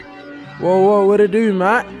Whoa, what it do,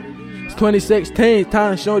 man? It's 2016,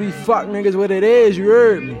 time to show these fuck niggas what it is, you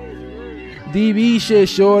heard me? DB shit,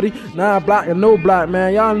 shorty. Nah, black and no black,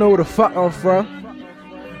 man. Y'all know where the fuck I'm from.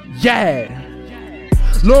 Yeah.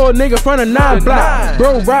 Lord nigga front of 9 block.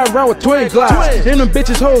 Bro ride around with twin glocks. And them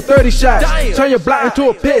bitches hold 30 shots. Turn your block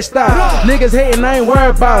into a pit stop. Niggas hating, I ain't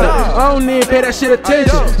worried about it. I don't even pay that shit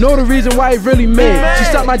attention. Know the reason why it really made. She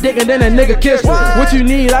sucked my dick and then that nigga kissed her. What you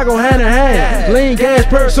need, I go hand in hand. Lean gas,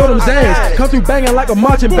 perks, so them Zans. Come through banging like a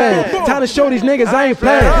marching band. Time to show these niggas I ain't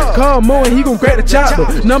playing. Call Mo and he gon' grab the chopper.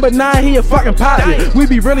 Number 9, he a fucking pocket. We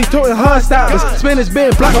be really toting hard stoppers. Spin his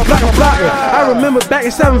bin, blocker. I remember back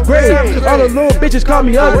in 7th grade. All the little bitches call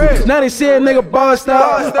me ugly. Now they see a nigga bossed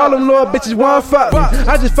up. All them little bitches want fuck me.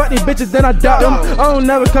 I just fuck these bitches, then I doubt them. I don't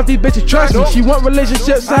never cuff these bitches, trust me. She want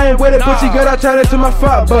relationships, I ain't with it, but she good, I turn it to my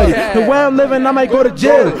fuck buddy. The way I'm living, I might go to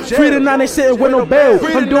jail. Free to 9, they sitting with no bail.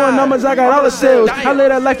 I'm doing numbers, I got all the sales. I live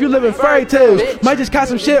that life, you living fairy tales. Might just cop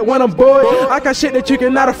some shit when I'm bored. I got shit that you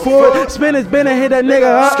cannot afford. Spin his bin and hit that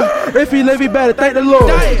nigga up. If he live, he better thank the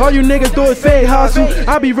Lord. All you niggas do is fake hustle.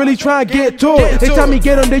 I be really trying to get to it. They tell me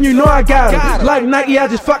get him, then you know I got him. Like Nike, I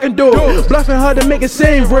just fucking do it. Bluffing hard to make it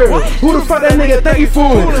seem real. Who the fuck that nigga think he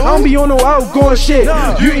fooling? I don't be on no outgoing shit.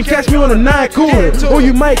 You can catch me on a 9 cooler, or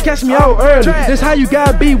you might catch me out early. That's how you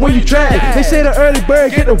gotta be when you track. They say the early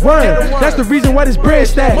bird get the run. That's the reason why this bread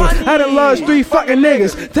stacking. I done lost 3 fucking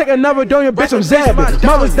niggas. Take another Donia, bitch, I'm zapping.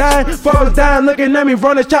 Mama's dying, father's dying, looking at me,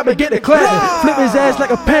 run the chopper, get the clapping. Flip his ass like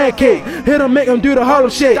a pancake. Hit him, make him do the Harlem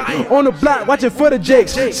shake. On the block, watching for the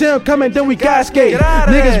jakes. See him coming, then we got skate.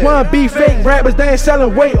 Niggas wanna be fake rappers, they ain't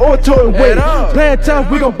selling weight or toting weight. Playing tough,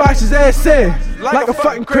 we gon' box his ass in like a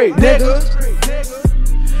fucking crate, nigga.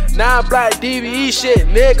 9 black DVE shit,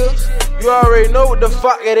 nigga. You already know what the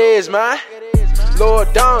fuck it is, man. Lor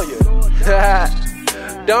Donia.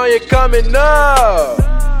 Donia coming up,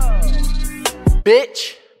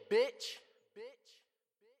 bitch.